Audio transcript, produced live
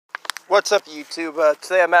What's up, YouTube?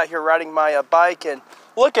 Today I'm out here riding my bike, and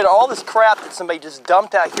look at all this crap that somebody just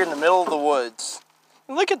dumped out here in the middle of the woods.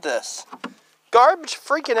 And look at this. Garbage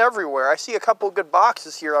freaking everywhere. I see a couple good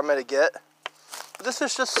boxes here I'm going to get. But this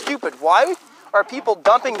is just stupid. Why are people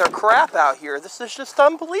dumping their crap out here? This is just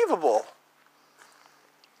unbelievable.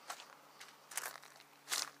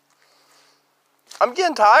 I'm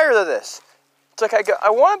getting tired of this. It's like I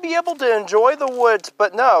want to be able to enjoy the woods,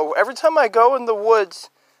 but no. Every time I go in the woods,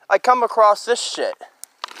 I come across this shit.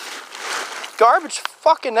 Garbage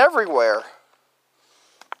fucking everywhere.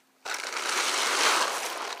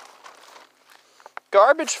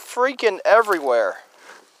 Garbage freaking everywhere.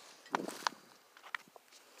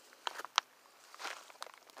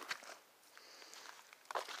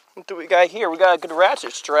 What do we got here? We got a good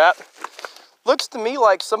ratchet strap. Looks to me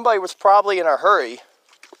like somebody was probably in a hurry.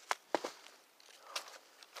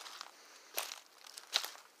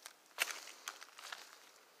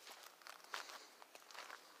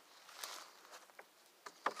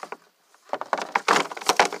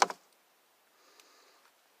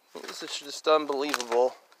 This is just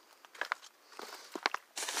unbelievable.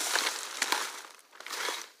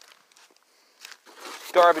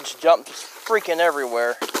 Garbage dump just freaking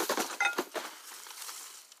everywhere.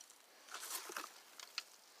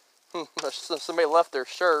 Somebody left their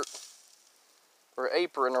shirt or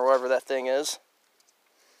apron or whatever that thing is.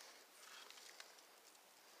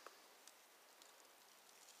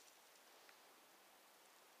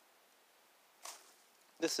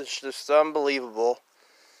 This is just unbelievable.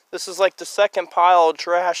 This is like the second pile of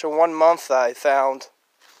trash in 1 month that I found.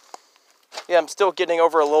 Yeah, I'm still getting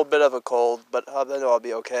over a little bit of a cold, but I know I'll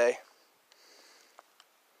be okay.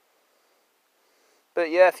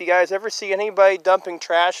 But yeah, if you guys ever see anybody dumping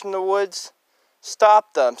trash in the woods,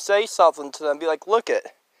 stop them. Say something to them. Be like, look it.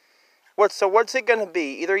 What's it going to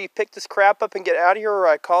be? Either you pick this crap up and get out of here, or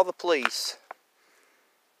I call the police.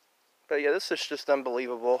 But yeah, this is just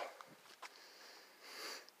unbelievable.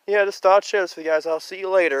 Yeah, just thought I'd share this with you guys. I'll see you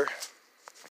later.